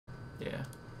Yeah.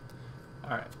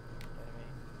 Alright.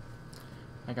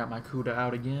 I got my Kuda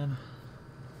out again.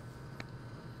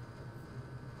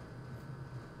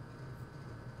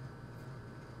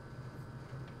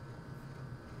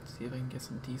 See if I can get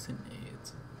some decent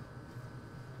nades.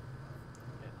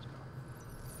 Yeah, let's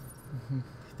go. You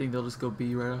think they'll just go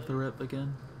B right off the rip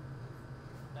again?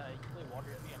 You can play water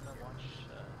with me. I'm gonna watch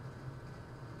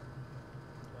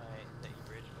the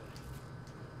E-bridge,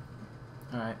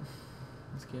 but Alright.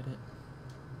 Let's get it.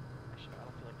 actually, I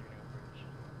don't feel like you're gonna go bridge.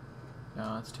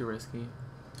 No, it's too risky.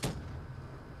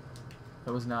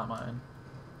 That was not mine.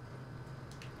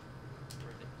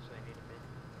 Where is it? So I need a bit.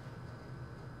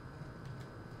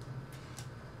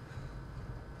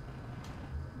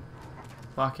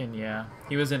 Fucking yeah.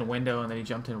 He was in a window and then he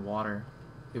jumped in water.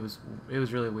 It was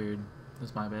really weird. It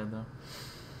was my bad though.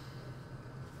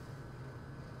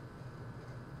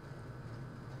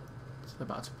 It's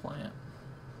about to plant.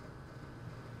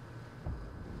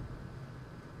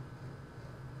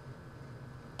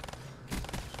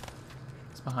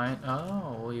 It's behind.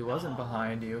 Oh, he wasn't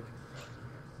behind you.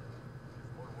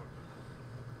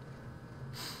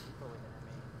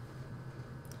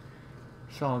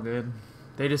 It's all good.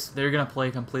 They're gonna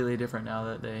play completely different now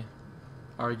that they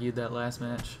argued that last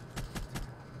match.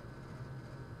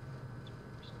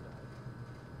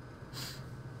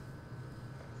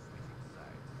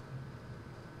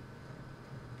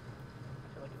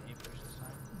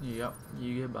 Yep,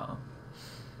 you get bomb.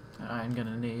 I'm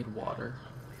gonna need water.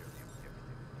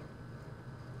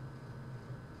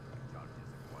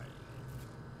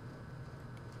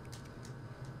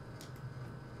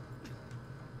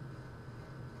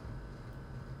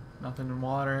 Nothing in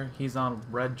water. He's on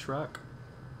red truck.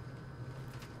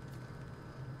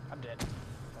 I'm dead.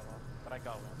 But I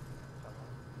got one.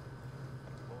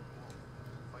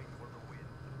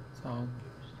 So.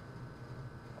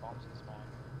 Bombs in spawn.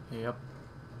 Yep.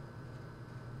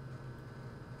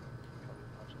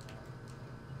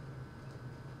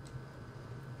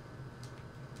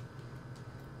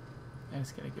 I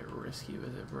just gotta get risky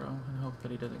with it, bro, and hope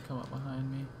that he doesn't come up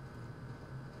behind me.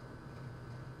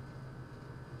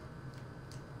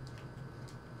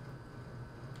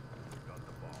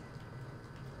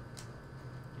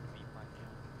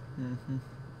 Mm-hmm.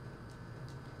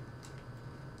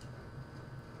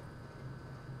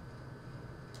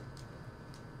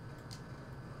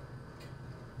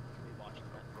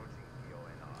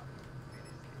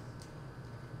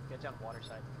 Get down water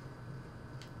side.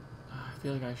 I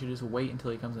feel like I should just wait until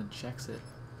he comes and checks it.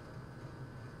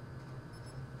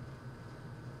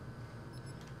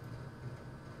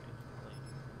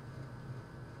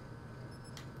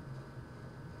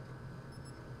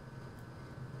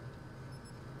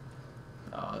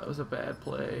 Oh, that was a bad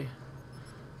play.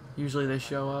 Usually they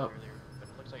show up. Earlier, but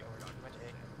it looks like we went to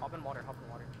A. Hop in water, hop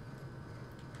in water.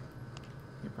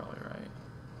 You're probably right.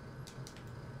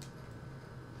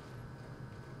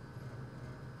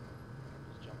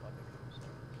 Just jump up and go. So.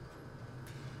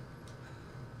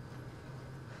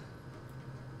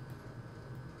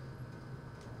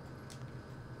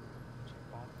 Check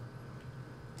bomb.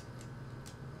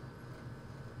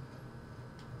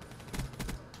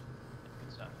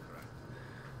 Good stuff.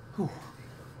 Whew.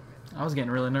 I was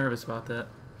getting really nervous about that.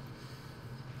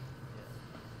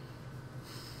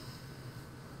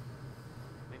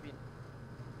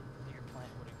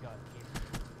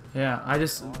 Yeah, I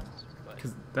just,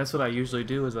 because that's what I usually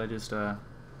do, is I just,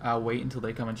 I'll wait until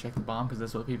they come and check the bomb, because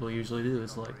that's what people usually do,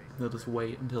 is like, they'll just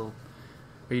wait until,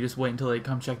 or you just wait until they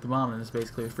come check the bomb, and it's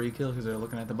basically a free kill, because they're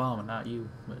looking at the bomb and not you,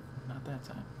 but not that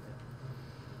time.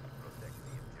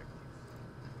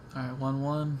 Alright,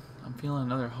 1-1, I'm feeling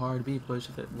another hard B push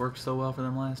if it worked so well for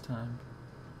them last time.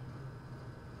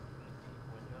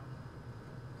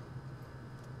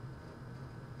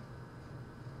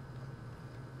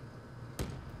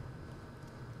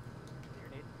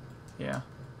 Yeah.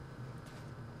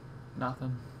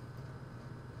 Nothing.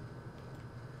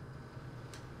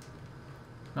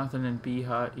 Nothing in B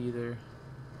hut either.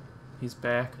 He's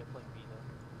back.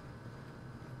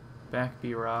 Back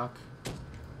B rock.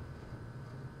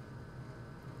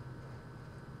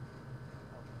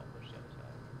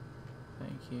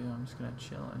 Thank you. I'm just gonna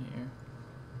chill in here.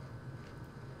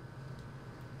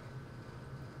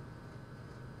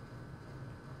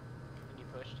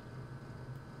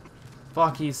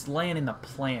 Fuck, he's laying in the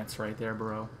plants right there,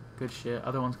 bro. Good shit.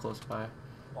 Other one's close by.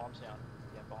 Bomb's down.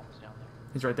 Yeah, bomb is down there.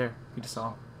 He's right there. You just saw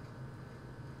him.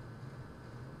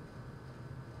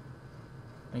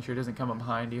 Make sure he doesn't come up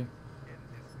behind you.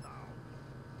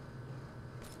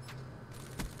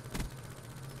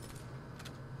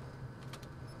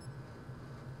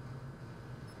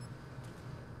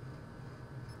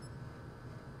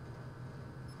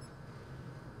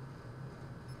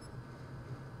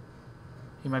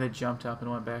 might have jumped up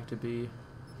and went back to B.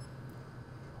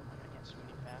 Oh my god, I can't swim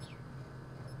any faster.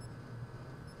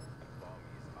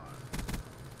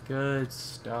 Good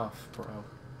stuff, bro.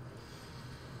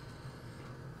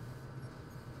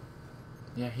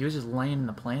 Yeah, he was just laying in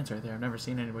the plants right there. I've never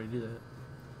seen anybody do that.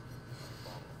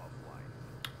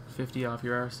 50 off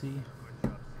your RC.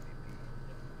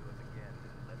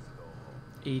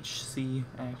 HC,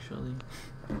 actually.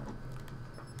 Okay,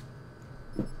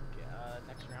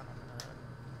 next round I'm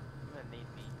gonna nade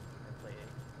B and play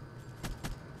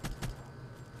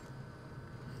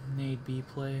A. Nade B,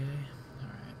 play A.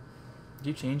 Alright. Did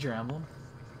you change your emblem?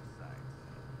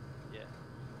 Yeah.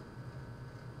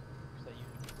 Because that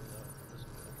usually this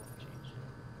one change.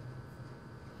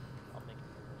 I'll make it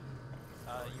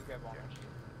purple. You grab bomb rush.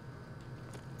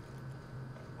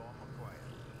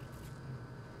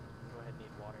 Go ahead and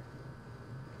need water.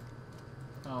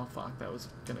 Oh fuck, that was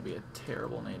gonna be a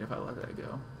terrible nade if I let that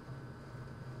go.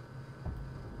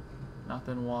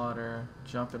 Nothing water,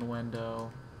 jump in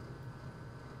window.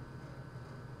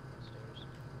 Stairs.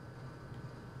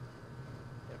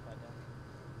 Get a flat down.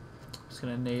 Just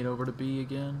gonna nade over to B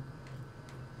again.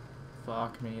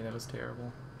 Fuck me, that was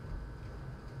terrible.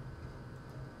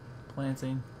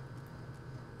 Planting.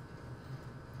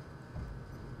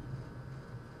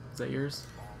 Is that yours?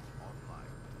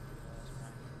 That's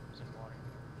mine. It's in water.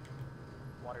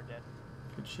 Water dead.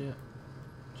 Good shit.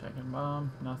 Checking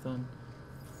bomb, nothing.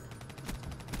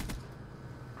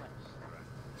 Nice.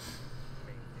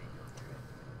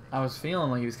 I was feeling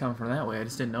like he was coming from that way. I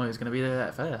just didn't know he was gonna be there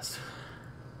that fast.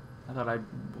 I thought I'd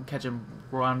catch him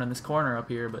around in this corner up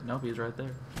here, but nope, he's right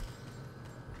there.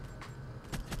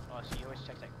 Oh, so you always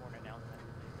check that corner now and then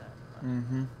that.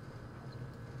 Mm-hmm.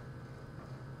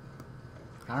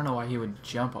 I don't know why he would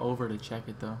jump over to check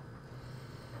it though.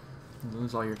 You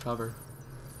lose all your cover.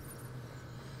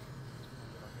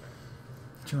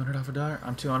 200 off a dart.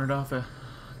 I'm 200 off a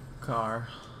car.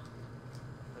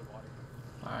 Play water.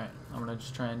 Alright, I'm gonna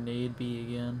just try and nade B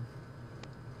again.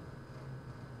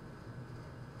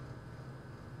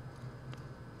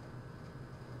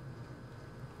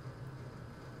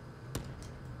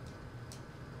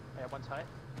 Yeah, one's high.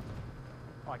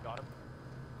 Oh, I got him.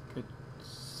 Good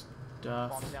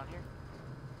stuff. Bomb's down here.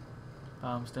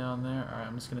 Bomb's down there. Alright,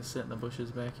 I'm just gonna sit in the bushes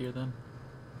back here then.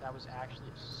 That was actually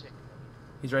a sick nade.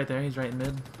 He's right there, he's right in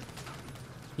mid.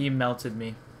 He melted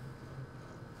me.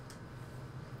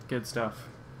 Good stuff.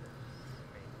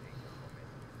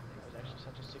 That was actually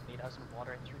such a sick nade. I was in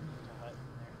water. I threw it into a hut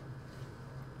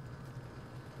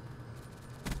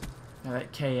in there. Yeah,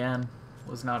 that KN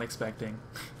was not expecting.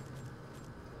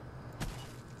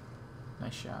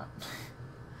 Nice shot.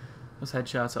 Those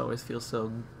headshots always feel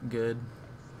so good.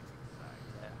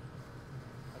 Yeah.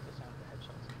 I like the sound of the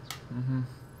headshots. Mm-hmm.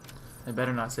 They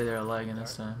better not say they're a leg in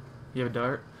this time. You have a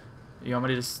dart? You want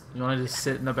me to just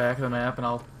sit in the back of the map and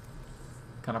I'll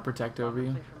kind of protect over you?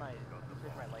 I'm gonna play for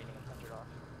my lightning and touch it off.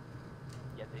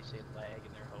 Yeah, they say lag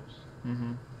in their host.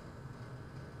 Mm-hmm.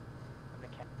 I'm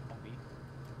gonna cap on B.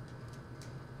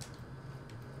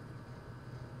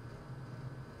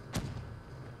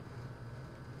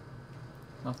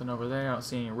 Nothing over there. I don't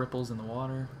see any ripples in the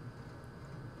water.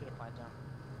 Get a plant down.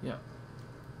 Yep.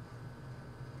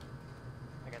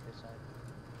 I got this side.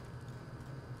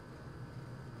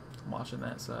 I'm watching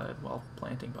that side while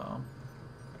planting bomb.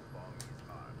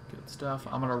 Good stuff.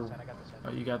 I'm gonna. I got this side.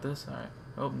 Oh, you got this? Alright.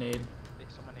 Oh, nade.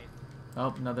 Someone nade.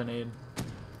 Oh, another nade.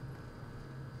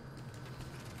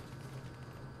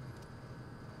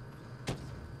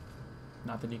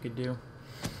 Nothing you could do.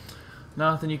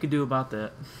 Nothing you could do about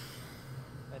that.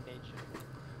 That nade should.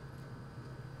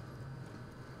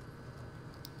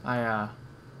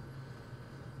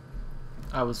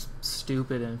 I was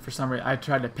stupid, and for some reason I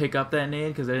tried to pick up that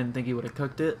nade because I didn't think he would have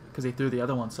cooked it because he threw the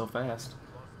other one so fast.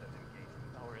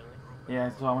 Oh really?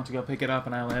 Yeah, so I went to go pick it up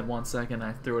and I only had 1 second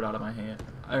and I threw it out of my hand.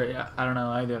 Yeah, I don't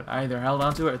know, I either held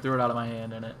onto it or threw it out of my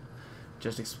hand and it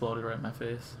just exploded right in my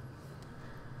face.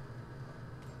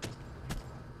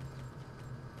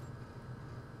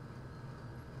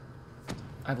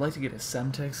 I'd like to get a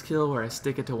Semtex kill where I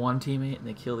stick it to one teammate and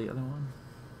they kill the other one.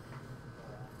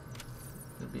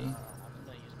 That'd be I'm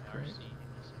gonna use my great. RC. in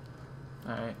this.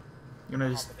 Alright. You're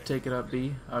gonna just take it up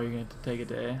B? Oh, you're gonna take it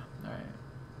to A? Alright.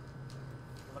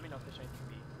 Let me know if there's anything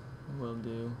B. Will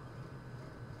do.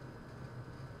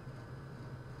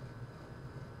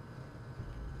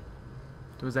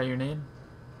 Was that your name?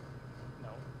 No.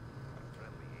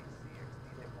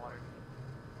 Get water.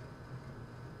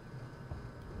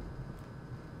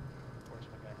 Where's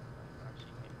my guy? My RC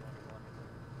maybe underwater.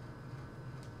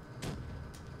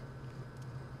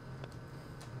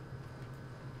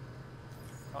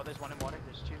 Oh, there's one in water.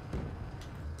 There's two.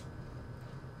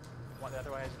 One, the other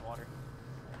one is in water.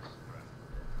 Nice.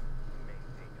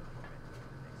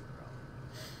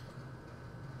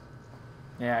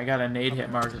 Yeah, I got a nade hit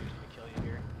marker. Gonna kill you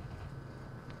here.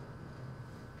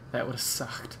 That would have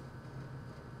sucked.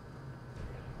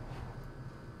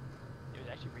 It was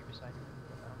actually right beside you.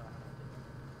 I don't know how it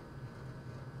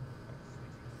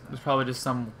did. There's probably just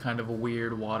some kind of a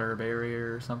weird water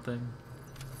barrier or something.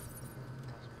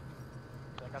 Must be.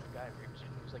 'Cause I got the guy right beside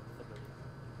you. He was like literally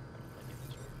like in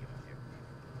this room.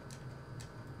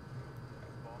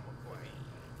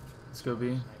 Let's go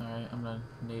B. Alright, I'm gonna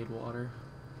nade water.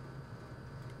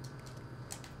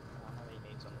 I don't have any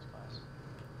nades on this class.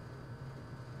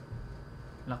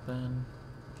 Nothing.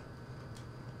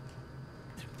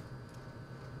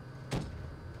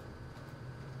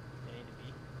 They need to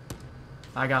be.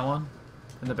 I got one.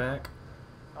 In the back.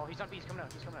 Oh, he's on B. He's coming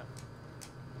out. He's coming out.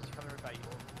 He's coming right by you.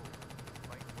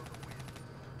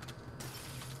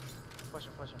 Push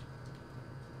him. Push him.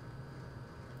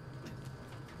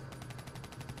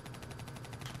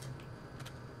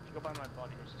 If you go by my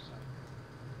body, there's a sign.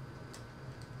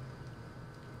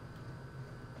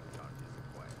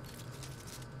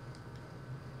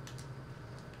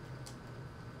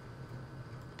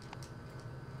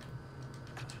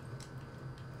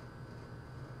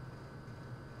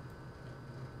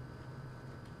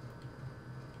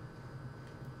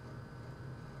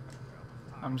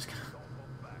 I'm just gonna...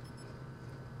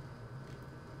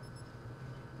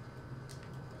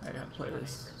 I gotta play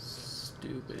this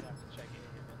stupid. Have to check it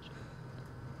eventually.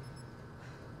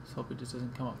 Let's hope it just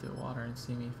doesn't come up through the water and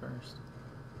see me first.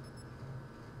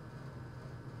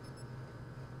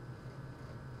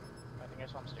 I think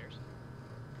I saw him stairs.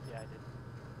 Yeah, I did.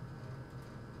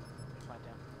 Plant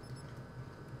down.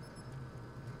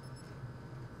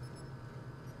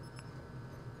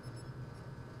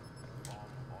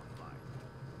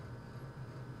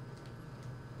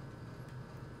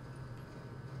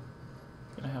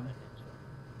 Gonna have... The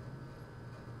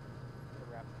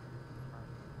wrap.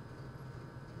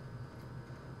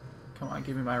 Come on,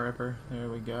 give me my ripper. There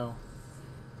we go.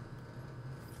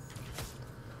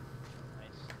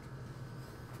 Nice.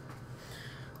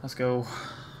 Let's go.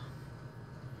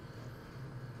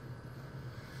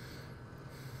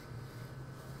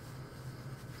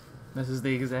 This is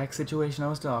the exact situation I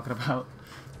was talking about.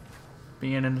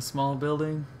 Being in a small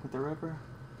building with the ripper.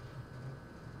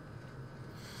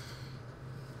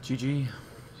 GG.